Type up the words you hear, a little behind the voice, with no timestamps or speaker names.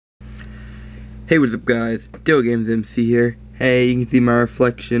Hey, what's up guys, Dill Games MC here. Hey, you can see my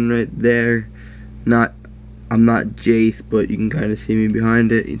reflection right there. I'm not Jace, but you can kind of see me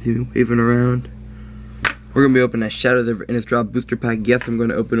behind it. You see me waving around. We're going to be opening a Shadow of the Innistrad booster pack. Yes, I'm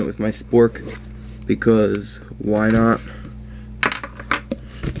going to open it with my Spork, because why not?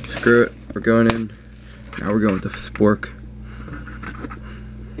 Screw it, we're going in. Now we're going with the Spork.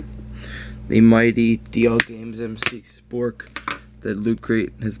 The mighty DL Games MC Spork that Loot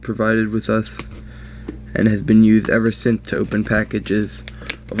Crate has provided with us and has been used ever since to open packages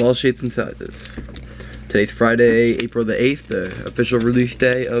of all shapes and sizes. Today's Friday, April the 8th, the official release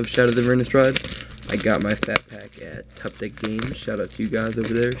day of Shadow of the Innistrad. I got my fat pack at Top Deck Games. Shout out to you guys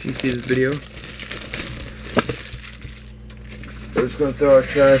over there if you see this video. We're just going to throw our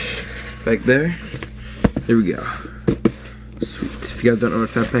trash back there. Here we go. Sweet. If you guys don't know what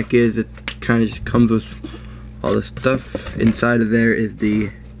fat pack is, it kind of just comes with all the stuff. Inside of there is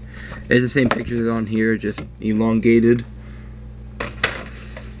the same pictures on here, just elongated.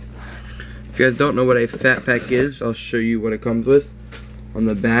 If you guys don't know what a fat pack is, I'll show you what it comes with. On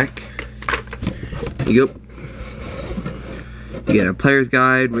the back, you go. You get a player's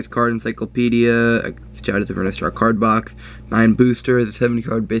guide with card encyclopedia, a Shadow of the Innistrad card box, 9 boosters, a 70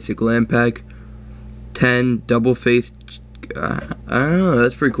 card basic land pack, 10 double faced. Oh,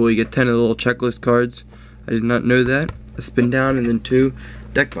 that's pretty cool. You get 10 of the little checklist cards. I did not know that. A spin down, and then 2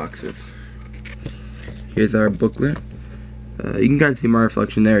 deck boxes. Here's our booklet. You can kind of see my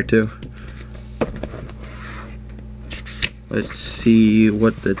reflection there too. Let's see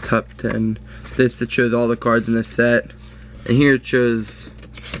what the top 10. This that shows all the cards in the set, and here it shows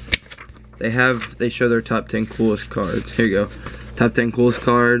they show their top 10 coolest cards. Here you go. Top 10 coolest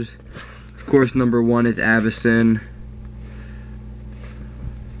cards. Of course, number 1 is Avacyn.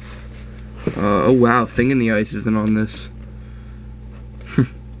 Oh wow, Thing in the Ice isn't on this.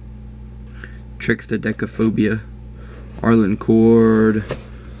 Trickster Decaphobia, Arlen Cord,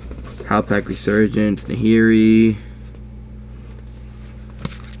 Howlpack Resurgence, Nahiri.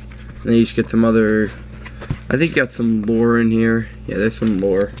 Then you just get some other, I think you got some lore in here. Yeah, there's some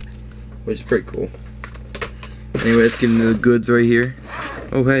lore, which is pretty cool. Anyway, let's get into the goods right here.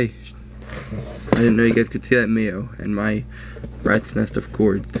 Oh hey, I didn't know you guys could see that Mayo and my rat's nest of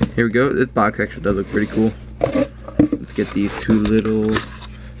cords. Here we go. This box actually does look pretty cool. Let's get these 2 little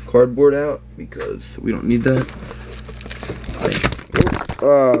cardboard out because we don't need that.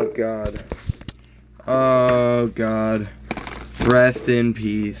 Oh god. Oh god. Rest in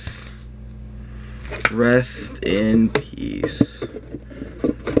peace. Rest in peace.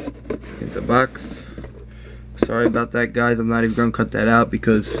 Here's the box. Sorry about that, guys. I'm not even gonna cut that out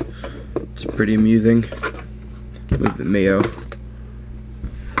because it's pretty amusing. Move the Mayo.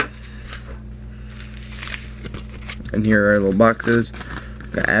 And here are our little boxes.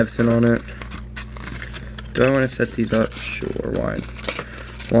 Got Avacyn on it. Do I want to set these up? Sure,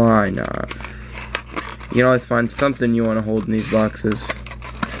 why not? You can always find something you want to hold in these boxes.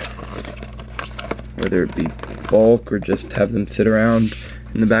 Whether it be bulk or just have them sit around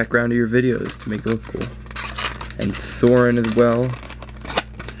in the background of your videos to make it look cool. And Soren as well.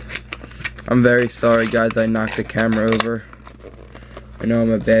 I'm very sorry guys, I knocked the camera over. I know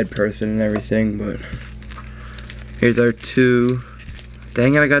I'm a bad person and everything, but here's our 2.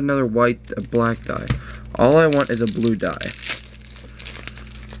 Dang it, I got another black die. All I want is a blue die.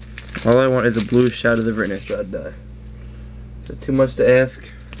 All I want is a blue Shadow of the Innistrad die. Is that too much to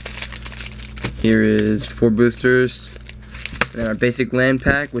ask? Here is 4 boosters. And our basic land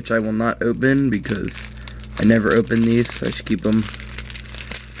pack, which I will not open because I never open these, so I should keep them.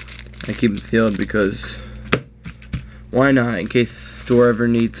 I keep them sealed because why not? In case store ever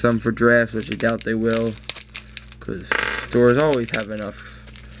needs some for drafts, which I doubt they will, because stores always have enough.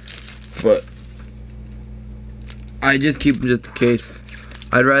 But I just keep them just in case.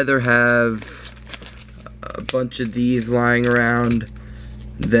 I'd rather have a bunch of these lying around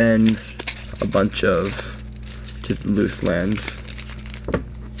than a bunch of just loose lands.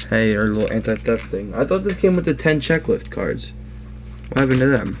 Hey, our little anti-theft thing. I thought this came with the 10 checklist cards. What happened to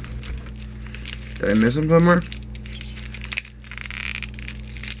them? Did I miss them somewhere?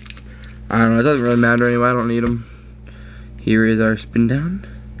 I don't know, it doesn't really matter anyway, I don't need them. Here is our spin down.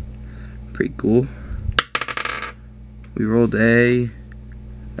 Pretty cool. We rolled a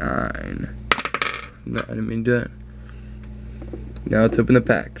 9. No, I didn't mean to do that. Now let's open the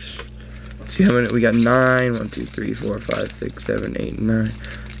packs. Let's see how many we got. 9. 1, 2, 3, 4, 5, 6, 7, 8, 9.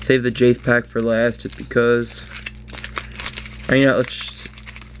 Save the Jace pack for last just because. I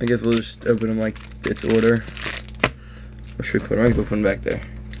guess we'll just open them like this order. Where should we put them? I guess we'll put them back there.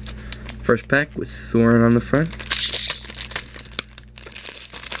 First pack with Soren on the front.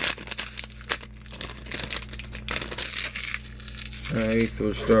 Alright, so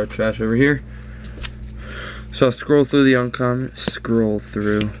we'll start trash over here. So I'll scroll through the uncommon.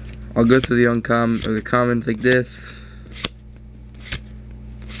 I'll go through the uncommon or the commons like this.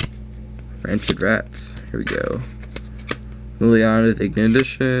 Rancid Rats. Here we go. Liliana's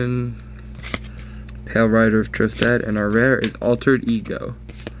Ignition. Pale Rider of Trostad, and our rare is Altered Ego.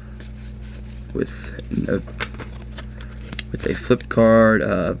 With a flip card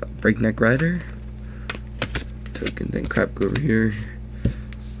of Breakneck Rider. Tokens and crap go over here.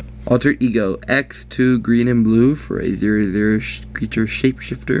 Altered Ego, X2 green and blue for a 0/0 creature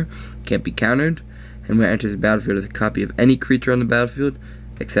shapeshifter. Can't be countered. And when it enters the battlefield as a copy of any creature on the battlefield,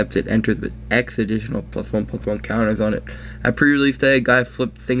 except it enters with X additional +1/+1 counters on it. At pre-release day, a guy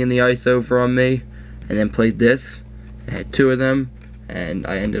flipped Thing in the Ice over on me, and then played this. I had 2 of them, and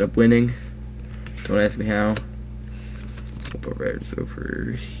I ended up winning. Don't ask me how. I'll put rares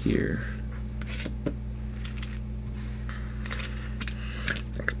over here.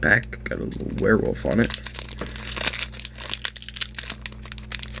 Next pack, got a little werewolf on it.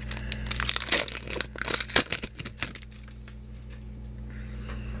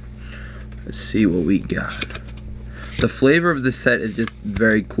 Let's see what we got. The flavor of this set is just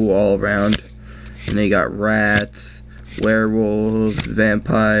very cool all around. And they got rats, werewolves,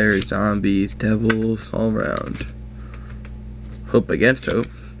 vampires, zombies, devils, all around. Hope Against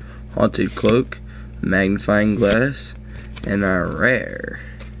Hope, Haunted Cloak, Magnifying Glass, and our rare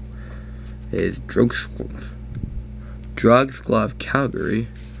is Drogsclav Calgary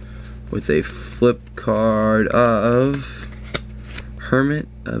with a flip card of Hermit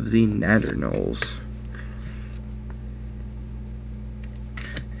of the Natternolls.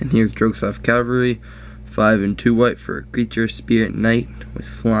 And here's Drogsclav Cavalry, 5 and 2 white for a creature, Spirit Knight with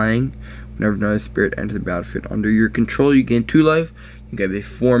flying. Whenever another spirit enters the battlefield under your control, you gain 2 life. You get a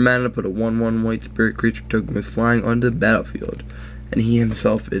 4 mana to put a 1/1 white spirit creature token with flying onto the battlefield. And he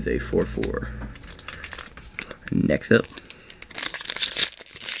himself is a 4/4. Next up.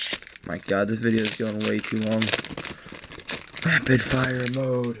 My god, this video is going way too long. Rapid fire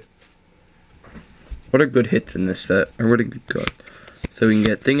mode. What are good hits in this set? Or what are good cards? So we can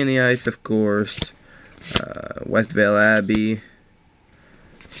get Thing in the Ice, of course. Westvale Abbey.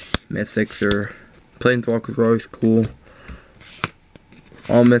 Mythics are... Planeswalkers are always cool.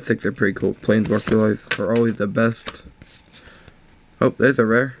 All Mythics are pretty cool. Planeswalkers are always the best. Oh, there's a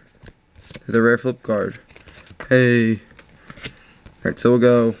rare. There's a rare flip card. Hey. Alright, so we'll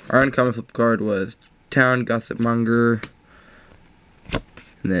go. Our uncommon flip card was Town Gossipmonger.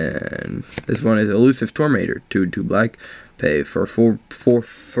 And then this one is Elusive Tormentor. 2/2 black. Pay for a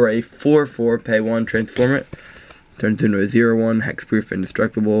 4/4, pay 1, transform it. Turns into a 0/1, hexproof,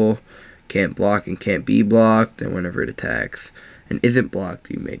 indestructible. Can't block and can't be blocked. And whenever it attacks and isn't blocked,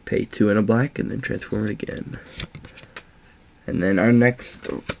 you may pay 2 and a black and then transform it again. And then our next,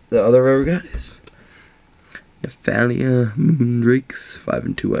 the other rare we got is Nephalia Moondrakes, 5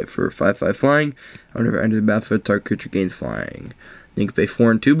 and 2 white for 5/5 flying. Whenever it enters the battlefield, target creature gains flying. Then you can pay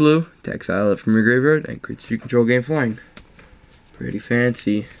 4 and 2 blue to exile it from your graveyard, and creatures you control gain flying. Pretty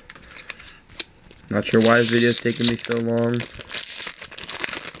fancy. Not sure why this video is taking me so long,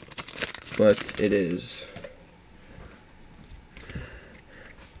 but it is.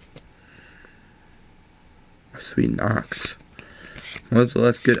 Sweet Ox. When was the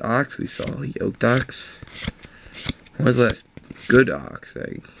last good ox we saw? Yoked ox? When was the last good ox?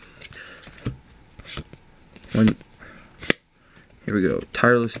 Here we go.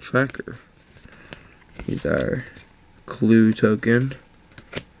 Tireless Tracker. Here's our clue token.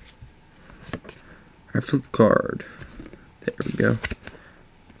 Our flip card. There we go.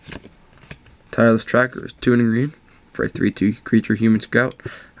 Tireless Tracker is 2 and green for a 3/2 creature human scout.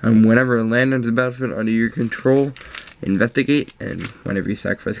 Whenever a land enters the battlefield under your control, investigate, and whenever you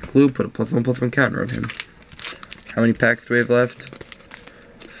sacrifice a clue, put a +1/+1 counter on him. How many packs do we have left?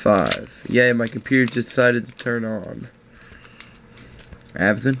 5. Yay, my computer just decided to turn on.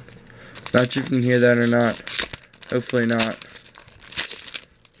 Avzin? Not sure if you can hear that or not. Hopefully not.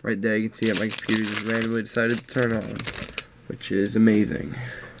 Right there, you can see that my computer just randomly decided to turn on, which is amazing.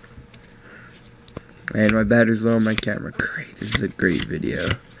 And my battery's low on my camera. Great, this is a great video.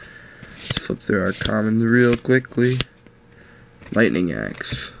 Let's flip through our commons real quickly. Lightning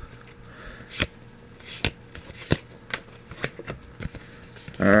Axe.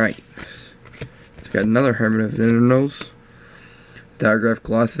 Alright. It's got another Hermit of the Natternolls. Diagraph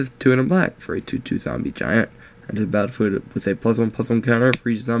Colossus, 2 and a black for a 2/2 zombie giant. Enters the battlefield with a +1/+1 counter for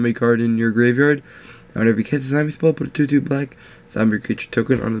each zombie card in your graveyard. And whenever you cast a zombie spell, put a 2/2 black zombie creature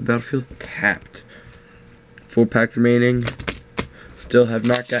token on the battlefield tapped. 4 packs remaining. Still have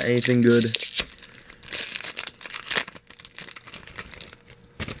not got anything good.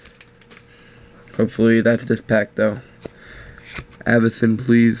 Hopefully that's this pack though. Avison,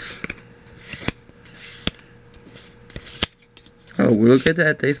 please. Oh, look at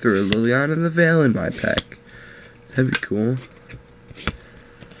that. They threw a Liliana the Veil in my pack. That'd be cool.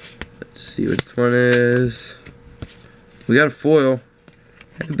 Let's see what this one is. We got a foil.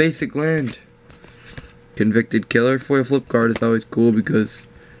 And a basic land. Convicted Killer. Foil flip card is always cool because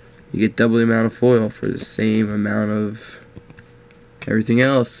you get double the amount of foil for the same amount of everything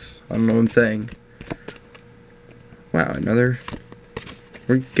else. I don't know what I'm saying. Wow, another.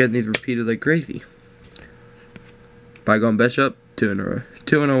 We're getting these repeated like crazy. Bygone Bishop, 2 in a row.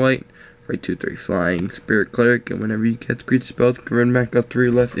 2 in a white. For 2/3 flying. Spirit Cleric, and whenever you get creature spells, can run back up 3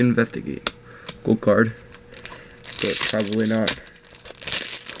 less. Investigate. Cool card. But probably not.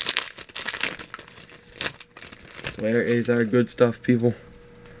 Where is our good stuff, people?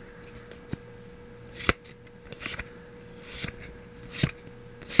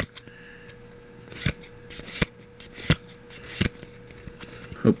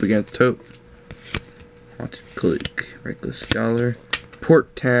 Hope against hope. Haunted Click. Reckless Scholar.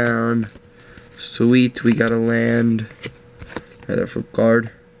 Port Town. Sweet, we got a land. Another flip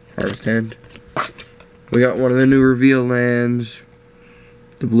card. Harvest Hand. We got one of the new reveal lands.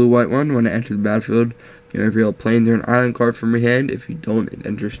 The blue-white one. When it enters the battlefield, you can reveal a plains or an island card from your hand. If you don't, it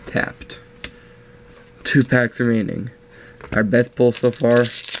enters tapped. 2 packs remaining. Our best pull so far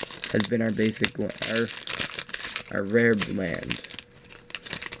has been our basic, our rare land.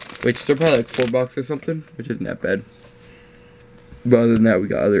 Which they're probably like $4 or something, which isn't that bad. But other than that,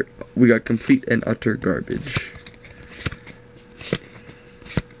 we got complete and utter garbage.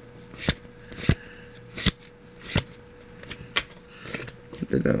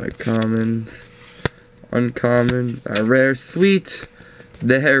 Then like commons, uncommon, our rare, sweet.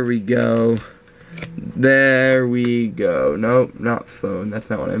 There we go. There we go. Nope, not phone. That's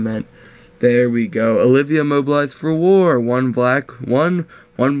not what I meant. There we go. Olivia mobilized for war. 1 black, one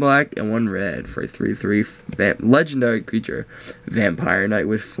black, and 1 red for a 3/3 legendary creature. Vampire Knight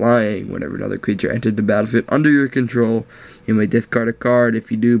with flying. Whenever another creature entered the battlefield under your control, you may discard a card.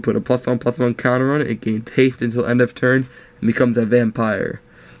 If you do, put a +1/+1 counter on it. It gains haste until end of turn and becomes a vampire.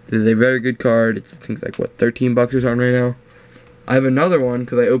 This is a very good card. It's things like what, $13 or something right now. I have another one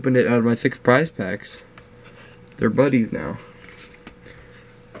because I opened it out of my 6 prize packs. They're buddies now.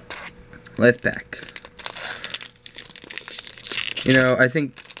 Last pack. You know, I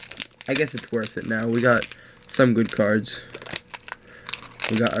guess it's worth it now. We got some good cards.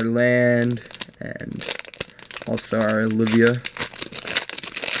 We got our land and also our Olivia.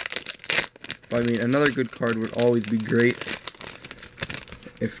 But, I mean, another good card would always be great.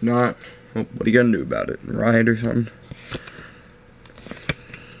 If not, well, what are you gonna do about it? Riot or something?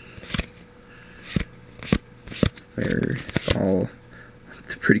 There's all.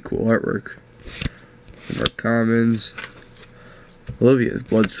 It's pretty cool artwork. Some our commons. Olivia's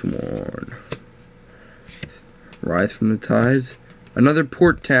Bloodsworn. Rise from the Tides. Another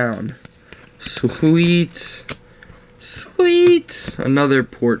Port Town. Sweet. Sweet. Another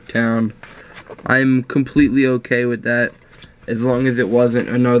Port Town. I'm completely okay with that. As long as it wasn't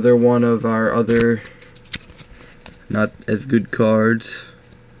another one of our other not as good cards.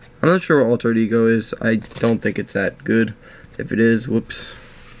 I'm not sure what Altered Ego is. I don't think it's that good. If it is, whoops.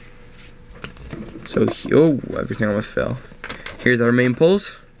 So, oh, everything almost fell. Here's our main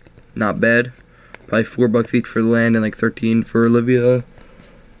pulls. Not bad. Probably $4 each for the land and like 13 for Olivia.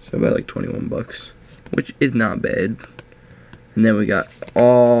 So about like 21 bucks, which is not bad. And then we got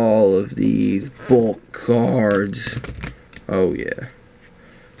all of these bulk cards. Oh yeah.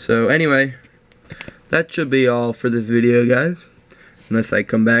 So anyway, that should be all for this video, guys. Unless I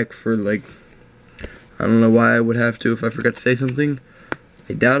come back for like, I don't know why I would have to if I forgot to say something.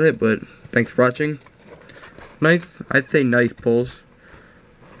 I doubt it, but thanks for watching. Nice, I'd say nice pulls.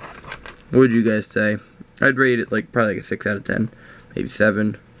 What would you guys say? I'd rate it like probably like a 6 out of 10, maybe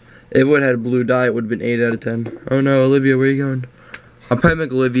 7. If it would have had a blue dye, it would have been 8 out of 10. Oh no, Olivia, where are you going? I'll probably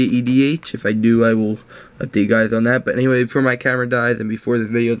make Olivia EDH. If I do, I will update you guys on that. But anyway, before my camera dies and before this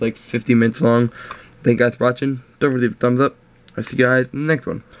video is like 50 minutes long, thank you guys for watching. Don't forget to leave a thumbs up. I'll see you guys in the next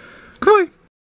one. Bye!